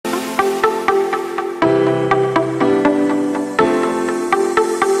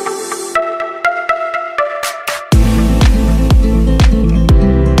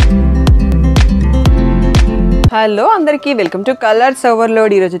Hello అందరికీ welcome to colours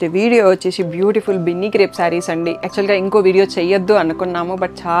overload. ఈరోజు video వచ్చేసి బ్యూటిఫుల్ బిన్నీ క్రేప్ సారీస్ అండి. యాక్చువల్గా ఇంకో వీడియో చేయొద్దు అనుకున్నాము,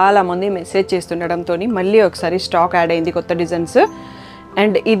 బట్ చాలామంది మెసేజ్ చేస్తుండడంతో మళ్ళీ ఒకసారి స్టాక్ యాడ్ అయింది కొత్త డిజైన్స్.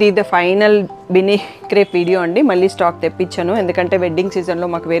 అండ్ ఇది the final Binny crepe video అండి. మళ్ళీ స్టాక్ తెప్పించాను, ఎందుకంటే వెడ్డింగ్ సీజన్లో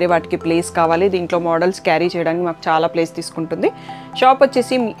మాకు వేరే వాటికి ప్లేస్ కావాలి. దీంట్లో మోడల్స్ క్యారీ చేయడానికి మాకు చాలా ప్లేస్ తీసుకుంటుంది. షాప్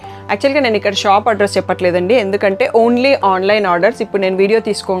వచ్చేసి యాక్చువల్గా నేను ఇక్కడ షాప్ అడ్రస్ చెప్పట్లేదండి, ఎందుకంటే ఓన్లీ ఆన్లైన్ ఆర్డర్స్. ఇప్పుడు నేను వీడియో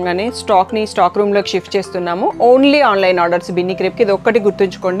తీసుకోగానే స్టాక్ రూమ్లోకి షిఫ్ట్ చేస్తున్నాము. Only online orders Binny క్రేప్కి. ఇది ఒక్కటి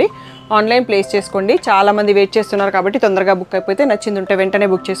గుర్తుంచుకోండి, ఆన్లైన్ ప్లేస్ చేసుకోండి. చాలామంది వెయిట్ చేస్తున్నారు కాబట్టి తొందరగా బుక్ అయిపోతే నచ్చింది ఉంటే వెంటనే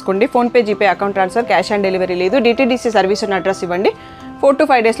బుక్ చేసుకోండి. PhonePe, GPay, account transfer, cash on delivery లేదు. డిటీడీసీ సర్వీస్ ఉన్న అడ్రస్ ఇవ్వండి. 4 to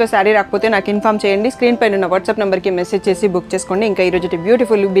 5 డేస్లో శారీ రాకపోతే నాకు ఇన్ఫామ్ చేయండి. స్క్రీన్ పైన ఉన్న వాట్సాప్ నెంబర్కి మెసేజ్ చేసి బుక్ చేసుకోండి. ఇంకా ఈరోజు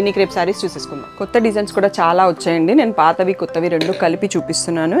బ్యూటిఫుల్ బిన్నీ క్రేప్ సారీస్ చూసేసుకుందాం. కొత్త డిజైన్స్ కూడా చాలా వచ్చాయండి. నేను పాతవి కొత్తవి రెండు కలిపి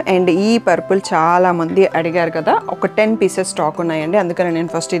చూపిస్తున్నాను. అండ్ ఈ పర్పుల్ చాలా మంది అడిగారు కదా, ఒక 10 పీసెస్ స్టాక్ ఉన్నాయండి, అందుకని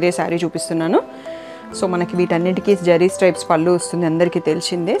నేను ఫస్ట్ ఇదే శారీ చూపిస్తున్నాను. సో మనకి వీటన్నిటికీ జరీ స్ట్రైప్స్ పళ్ళు వస్తుంది, అందరికీ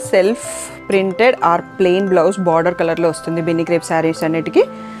తెలిసిందే. Self printed are plain blouse border కలర్లో వస్తుంది బిన్నీ క్రేప్ శారీస్ అన్నిటికీ.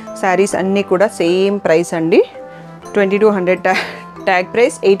 శారీస్ అన్నీ కూడా సేమ్ ప్రైస్ అండి. 2200 tag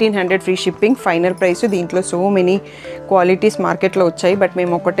price, 1800 free shipping final price. దీంట్లో సో మెనీ క్వాలిటీస్ మార్కెట్లో వచ్చాయి, బట్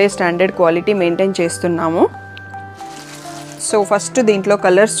మేము ఒకటే స్టాండర్డ్ క్వాలిటీ మెయింటైన్ చేస్తున్నాము. సో ఫస్ట్ దీంట్లో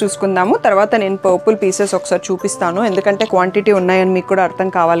కలర్స్ చూసుకుందాము, తర్వాత నేను పర్పుల్ పీసెస్ ఒకసారి చూపిస్తాను, ఎందుకంటే క్వాంటిటీ ఉన్నాయని మీకు కూడా అర్థం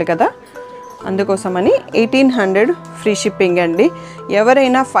కావాలి కదా, అందుకోసమని. 1800 ఫ్రీ షిప్పింగ్ అండి.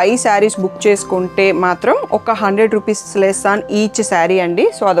 ఎవరైనా 5 శారీస్ బుక్ చేసుకుంటే మాత్రం ఒక 100 rupees less on each sari అండి.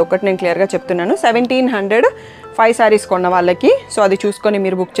 సో అదొకటి నేను క్లియర్గా చెప్తున్నాను. 1700 5 శారీస్ కొన్న వాళ్ళకి. సో అది చూసుకొని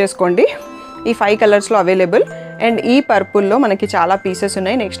మీరు బుక్ చేసుకోండి. ఈ 5 కలర్స్లో అవైలబుల్. అండ్ ఈ పర్పుల్లో మనకి చాలా పీసెస్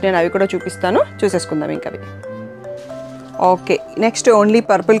ఉన్నాయి, నెక్స్ట్ నేను అవి కూడా చూపిస్తాను, చూసేసుకుందాం ఇంకా అవి. Okay, next only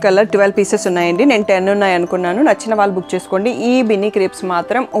purple colour 12 pieces ఉన్నాయండి. నేను 10 ఉన్నాయి అనుకున్నాను, నచ్చిన వాళ్ళు బుక్ చేసుకోండి. ఈ బిన్నీ క్రేప్స్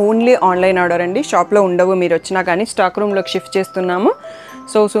మాత్రం ఓన్లీ ఆన్లైన్ ఆర్డర్ అండి, షాప్లో ఉండవు. మీరు వచ్చినా కానీ స్టాక్ రూమ్లోకి షిఫ్ట్ చేస్తున్నాము.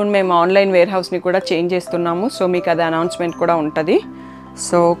 సో సూన్ మేము ఆన్లైన్ వేర్ హౌస్ని కూడా చేంజ్ చేస్తున్నాము. సో మీకు అది అనౌన్స్మెంట్ కూడా ఉంటుంది.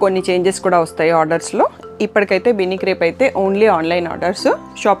 సో కొన్ని చేంజెస్ కూడా వస్తాయి ఆర్డర్స్లో. ఇప్పటికైతే బిన్నీ క్రేప్ అయితే ఓన్లీ ఆన్లైన్ ఆర్డర్స్,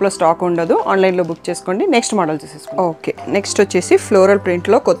 షాప్లో స్టాక్ ఉండదు, ఆన్లైన్లో బుక్ చేసుకోండి. Next model చూసేసుకోండి. ఓకే, నెక్స్ట్ వచ్చేసి ఫ్లోరల్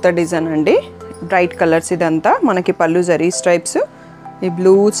ప్రింట్లో కొత్త డిజైన్ అండి. బ్రైట్ కలర్స్, ఇదంతా మనకి పళ్ళు జరీ స్ట్రైప్స్, ఈ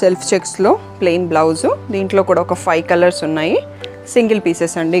బ్లూ సెల్ఫ్ చెక్స్లో ప్లెయిన్ బ్లౌజు. దీంట్లో కూడా ఒక 5 కలర్స్ ఉన్నాయి, సింగిల్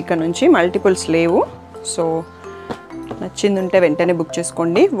పీసెస్ అండి, ఇక్కడ నుంచి మల్టిపుల్స్ లేవు. సో నచ్చింది ఉంటే వెంటనే బుక్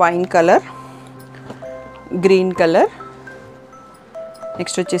చేసుకోండి. Wine colour, green colour,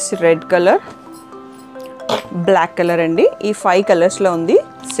 next వచ్చేసి రెడ్ కలర్, బ్లాక్ కలర్ అండి. ఈ 5 కలర్స్లో ఉంది,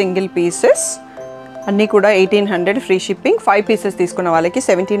 సింగిల్ పీసెస్ అన్నీ కూడా 1800 ఫ్రీ షిప్పింగ్. 5 పీసెస్ తీసుకున్న వాళ్ళకి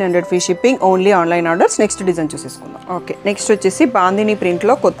 1700 free shipping, only online orders. Next design చూసేసుకుందాం. Okay, next వచ్చేసి బాందిని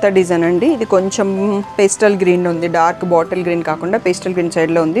ప్రింట్లో కొత్త డిజైన్ అండి. ఇది కొంచెం పేస్టల్ గ్రీన్ ఉంది, డార్క్ బాటిల్ గ్రీన్ కాకుండా పేస్టల్ గ్రీన్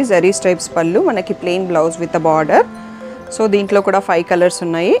సైడ్లో ఉంది. జరీ స్ట్రైప్స్ పళ్ళు, మనకి plain blouse with border. So దీంట్లో కూడా 5 కలర్స్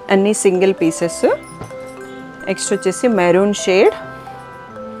ఉన్నాయి, అన్నీ సింగిల్ పీసెస్. నెక్స్ట్ వచ్చేసి మెరూన్ షేడ్,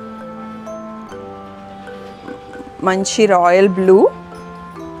 మంచి royal blue,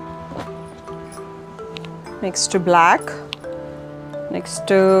 next black,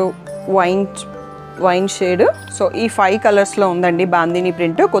 next wine shade. So ఈ 5 కలర్స్లో ఉందండి బాందిని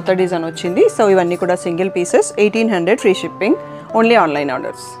ప్రింట్, కొత్త డిజైన్ వచ్చింది. సో ఇవన్నీ కూడా single pieces, 1800 free shipping, only online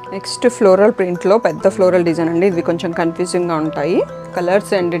orders. Next floral ప్రింట్లో పెద్ద ఫ్లోరల్ డిజైన్ అండి. ఇవి కొంచెం కన్ఫ్యూజింగ్గా ఉంటాయి,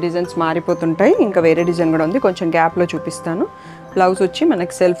 కలర్స్ అండ్ డిజైన్స్ మారిపోతుంటాయి. ఇంకా వేరే డిజైన్ కూడా ఉంది, కొంచెం గ్యాప్లో చూపిస్తాను. బ్లౌజ్ వచ్చి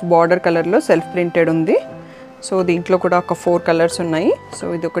మనకి సెల్ఫ్ బార్డర్ కలర్లో సెల్ఫ్ ప్రింటెడ్ ఉంది. సో దీంట్లో కూడా ఒక 4 కలర్స్ ఉన్నాయి. సో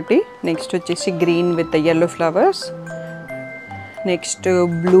ఇదొకటి, నెక్స్ట్ వచ్చేసి green with yellow flowers, next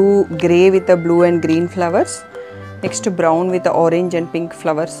blue grey with blue and green flowers, next brown with orange and pink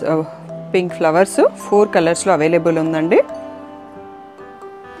flowers. 4 కలర్స్లో అవైలబుల్ ఉందండి.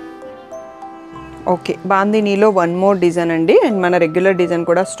 ఓకే, బాందినీలో 1 మోర్ డిజైన్ అండి. అండ్ మన రెగ్యులర్ డిజైన్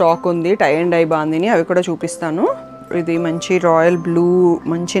కూడా స్టాక్ ఉంది, టై అండ్ డై బాందిని, అవి కూడా చూపిస్తాను. ఇది మంచి రాయల్ బ్లూ,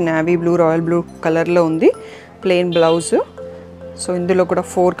 మంచి నేవీ బ్లూ, రాయల్ బ్లూ కలర్లో ఉంది, ప్లెయిన్ బ్లౌజ్. సో ఇందులో కూడా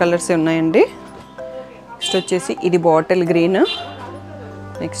 4 కలర్స్ ఉన్నాయండి. నెక్స్ట్ వచ్చేసి ఇది బాటిల్ గ్రీన్,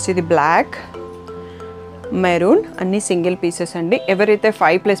 నెక్స్ట్ ఇది బ్లాక్, మెరూన్, అన్నీ సింగిల్ పీసెస్ అండి. ఎవరైతే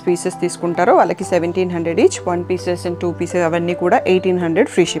 5+ పీసెస్ తీసుకుంటారో వాళ్ళకి 1700 ఈచ్. 1 పీసెస్ అండ్ 2 పీసెస్ అవన్నీ కూడా 1800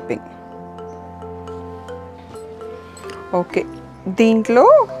 ఫ్రీ షిప్పింగ్. ఓకే, దీంట్లో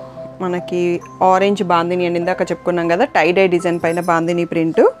మనకి ఆరెంజ్ బాందిని అని ఇందాక చెప్పుకున్నాం కదా, టై డై డిజైన్ పైన బాందిని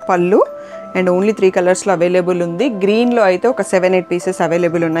ప్రింట్ పళ్ళు. అండ్ ఓన్లీ 3 కలర్స్లో అవైలబుల్ ఉంది. గ్రీన్లో అయితే ఒక 7-8 పీసెస్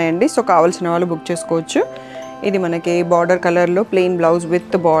అవైలబుల్ ఉన్నాయండి. సో కావాల్సిన వాళ్ళు బుక్ చేసుకోవచ్చు. ఇది మనకి బార్డర్ కలర్లో plain blouse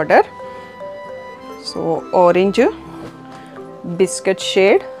with border. So orange, biscuit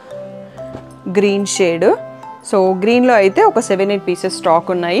shade, green shade, so గ్రీన్లో అయితే ఒక 7-8 పీసెస్ స్టాక్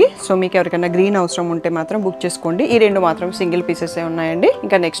ఉన్నాయి. సో మీకు ఎవరికైనా గ్రీన్ అవసరం ఉంటే మాత్రం బుక్ చేసుకోండి. ఈ 2 మాత్రం సింగిల్ పీసెసే ఉన్నాయండి.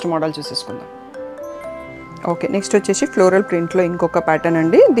 ఇంకా నెక్స్ట్ మోడల్ చూసేసుకుందాం. ఓకే, నెక్స్ట్ వచ్చేసి ఫ్లోరల్ ప్రింట్లో ఇంకొక ప్యాటర్న్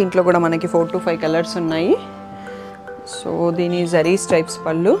అండి. దీంట్లో కూడా మనకి 4 to 5 కలర్స్ ఉన్నాయి. సో దీని జరీ స్ట్రైప్స్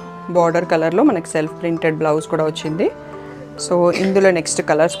పళ్ళు, బార్డర్ కలర్లో మనకి సెల్ఫ్ ప్రింటెడ్ బ్లౌజ్ కూడా వచ్చింది. సో ఇందులో నెక్స్ట్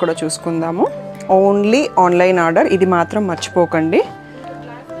కలర్స్ కూడా చూసుకుందాము. ఓన్లీ ఆన్లైన్ ఆర్డర్, ఇది మాత్రం మర్చిపోకండి.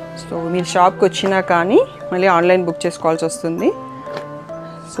 సో మీరు షాప్కి వచ్చినా కానీ మళ్ళీ ఆన్లైన్ బుక్ చేసుకోవాల్సి వస్తుంది.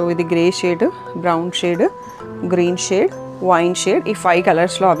 సో ఇది grey shade, brown shade, green shade, wine shade, ఈ 5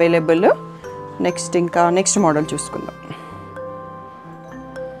 కలర్స్లో అవైలబుల్. నెక్స్ట్ మోడల్ చూసుకుందాం.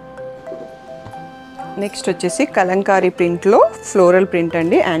 నెక్స్ట్ వచ్చేసి కలంకారీ ప్రింట్లో ఫ్లోరల్ ప్రింట్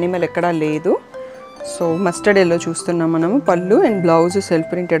అండి. యానిమల్ ఎక్కడా లేదు. సో మస్టర్డ్ ఎల్లో చూస్తున్నాం మనము. పళ్ళు అండ్ బ్లౌజ్ సెల్ఫ్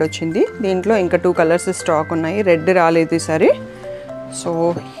ప్రింటెడ్ వచ్చింది. దీంట్లో ఇంకా 2 కలర్స్ స్టాక్ ఉన్నాయి. రెడ్ రాలేదు ఈసారి. సో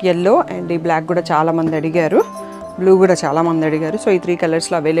ఎల్లో అండ్ ఈ బ్లాక్ కూడా చాలామంది అడిగారు, బ్లూ కూడా చాలామంది అడిగారు. సో ఈ 3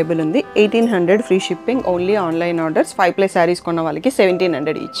 కలర్స్లో అవైలబుల్ ఉంది. 1800 free shipping, only online orders. 5+ saris కొన్న వాళ్ళకి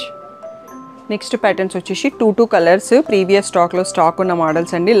 1700 ఈచ్. నెక్స్ట్ ప్యాటర్న్స్ వచ్చేసి 2 కలర్స్ ప్రీవియస్ స్టాక్ ఉన్న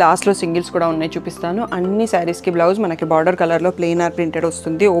మోడల్స్ అండి. లాస్ట్లో సింగిల్స్ కూడా ఉన్నాయి, చూపిస్తాను. అన్ని శారీస్కి బ్లౌజ్ మనకి బార్డర్ కలర్లో ప్లెయిన్ ఆర్ ప్రింటెడ్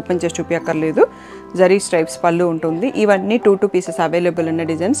వస్తుంది. ఓపెన్ చేసి చూపించక్కర్లేదు. జరీ స్ట్రైప్స్ పళ్ళు ఉంటుంది. ఇవన్నీ 2 పీసెస్ అవైలబుల్ ఉన్న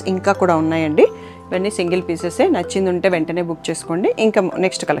డిజైన్స్ ఇంకా కూడా ఉన్నాయండి. ఇవన్నీ సింగిల్ పీసెసే. నచ్చింది ఉంటే వెంటనే బుక్ చేసుకోండి. ఇంకా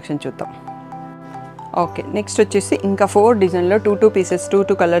నెక్స్ట్ కలెక్షన్ చూద్దాం. ఓకే, నెక్స్ట్ వచ్చేసి ఇంకా 4 డిజైన్లో 2 పీసెస్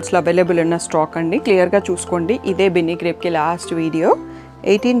 2 కలర్స్లో అవైలబుల్ ఉన్న స్టాక్ అండి. క్లియర్గా చూసుకోండి. ఇదే Binny క్రేప్కి last video.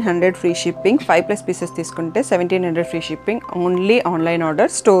 1800 free shipping, 5+ pieces తీసుకుంటే 1700 free shipping. Only online order.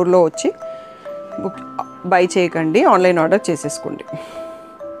 స్టోర్లో వచ్చి బై చేయకండి, ఆన్లైన్ ఆర్డర్ చేసేసుకోండి.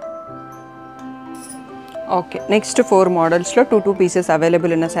 ఓకే, నెక్స్ట్ 4 మోడల్స్లో 2 పీసెస్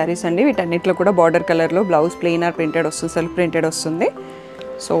అవైలబుల్ ఉన్న శారీస్ అండి. వీటన్నిటిలో కూడా బార్డర్ కలర్లో బ్లౌజ్ ప్లెయిన్ ఆర్ ప్రింటెడ్ వస్తుంది, సెల్ఫ్ ప్రింటెడ్ వస్తుంది.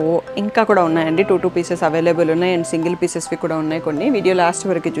 సో ఇంకా కూడా ఉన్నాయండి. 2 పీసెస్ అవైలబుల్ ఉన్నాయి అండ్ సింగిల్ పీసెస్వి కూడా ఉన్నాయి కొన్ని. వీడియో లాస్ట్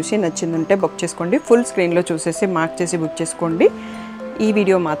వరకు చూసి నచ్చిందంటే బుక్ చేసుకోండి. ఫుల్ స్క్రీన్లో చూసేసి మార్క్ చేసి బుక్ చేసుకోండి. ఈ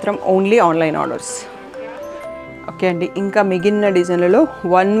వీడియో మాత్రం ఓన్లీ ఆన్లైన్ ఆర్డర్స్. ఓకే అండి, ఇంకా మిగిలిన డిజైన్లలో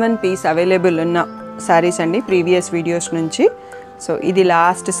 1 పీస్ అవైలబుల్ ఉన్న శారీస్ అండి ప్రీవియస్ వీడియోస్ నుంచి. సో ఇది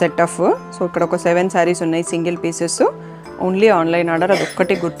లాస్ట్ సెట్ ఆఫ్. సో ఇక్కడ ఒక 7 శారీస్ ఉన్నాయి single pieces. Only online order,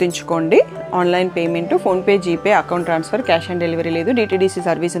 అదొక్కటి గుర్తుంచుకోండి. Online payment, PhonePe, GPay, account transfer, cash on delivery లేదు. డిటీడీసీ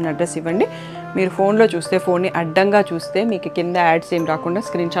సర్వీస్ అని అడ్రస్ ఇవ్వండి. మీరు ఫోన్లో చూస్తే, ఫోన్ని అడ్డంగా చూస్తే మీకు కింద యాడ్స్ ఏం రాకుండా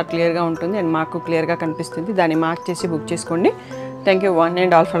స్క్రీన్ షాట్ క్లియర్గా ఉంటుంది అండ్ మాకు క్లియర్గా కనిపిస్తుంది. దాన్ని మార్క్ చేసి బుక్ చేసుకోండి. Thank you one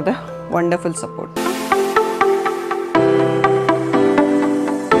and all for the wonderful support.